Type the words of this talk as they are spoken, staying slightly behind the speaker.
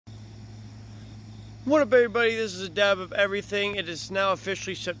What up, everybody? This is a dab of everything. It is now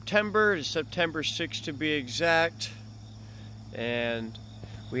officially September. It is September 6th to be exact. And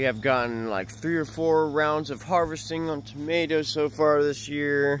we have gotten like 3 or 4 rounds of harvesting on tomatoes so far this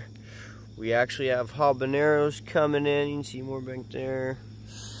year. We actually have habaneros coming in. You can see more back there.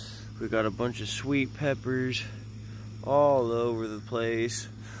 We got a bunch of sweet peppers all over the place.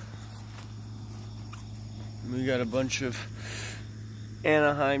 We got a bunch of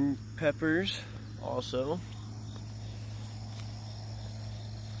Anaheim peppers also.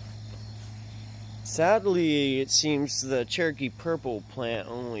 Sadly, it seems the Cherokee Purple plant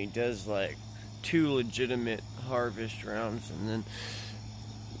only does like 2 legitimate harvest rounds, and then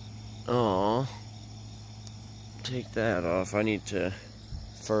take that off. I need to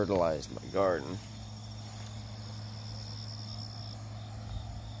fertilize my garden.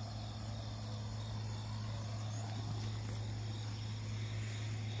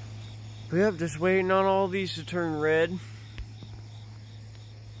 Yep, just waiting on all these to turn red.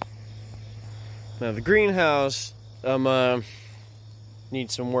 Now the greenhouse,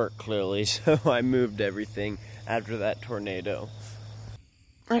 needs some work clearly, so I moved everything after that tornado.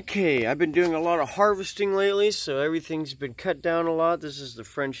 Okay, I've been doing a lot of harvesting lately, so everything's been cut down a lot. This is the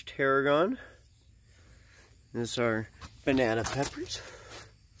French tarragon. This is our banana peppers.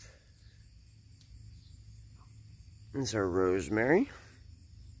 This is our rosemary.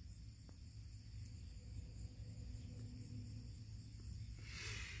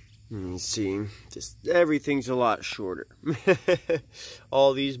 You see, just everything's a lot shorter.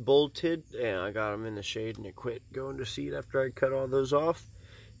 All these bolted, and I got them in the shade, and they quit going to seed after I cut all those off.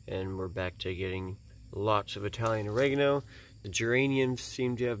 And we're back to getting lots of Italian oregano. The geraniums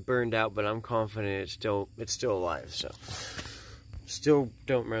seem to have burned out, but I'm confident it's still alive. So, still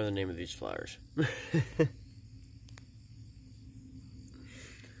don't remember the name of these flowers.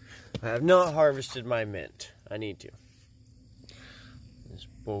 I have not harvested my mint. I need to. It's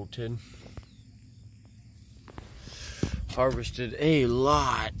bolted. Harvested a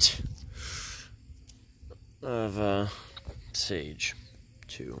lot of sage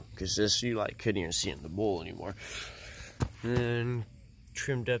too, because this you like couldn't even see it in the bowl anymore. And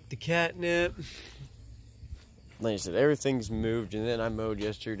trimmed up the catnip. Like I said, everything's moved, and then I mowed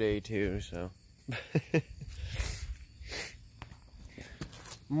yesterday too, so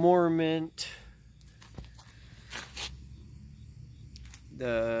more mint.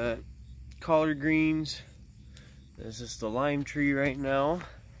 The collard greens. This is the lime tree right now.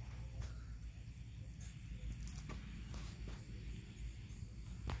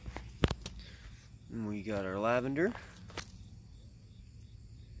 And we got our lavender.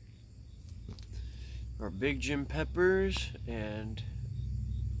 Our Big Jim peppers and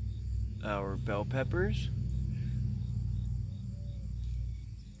our bell peppers.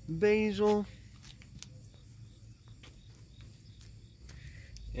 Basil.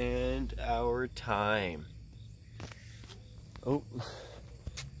 And our thyme. Oh.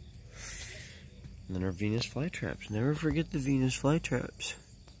 And then our Venus flytraps. Never forget the Venus flytraps.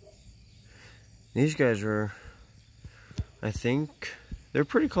 These guys are, I think, they're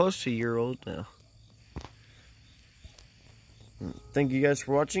pretty close to a year old now. Thank you guys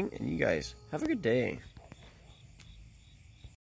for watching, and you guys have a good day.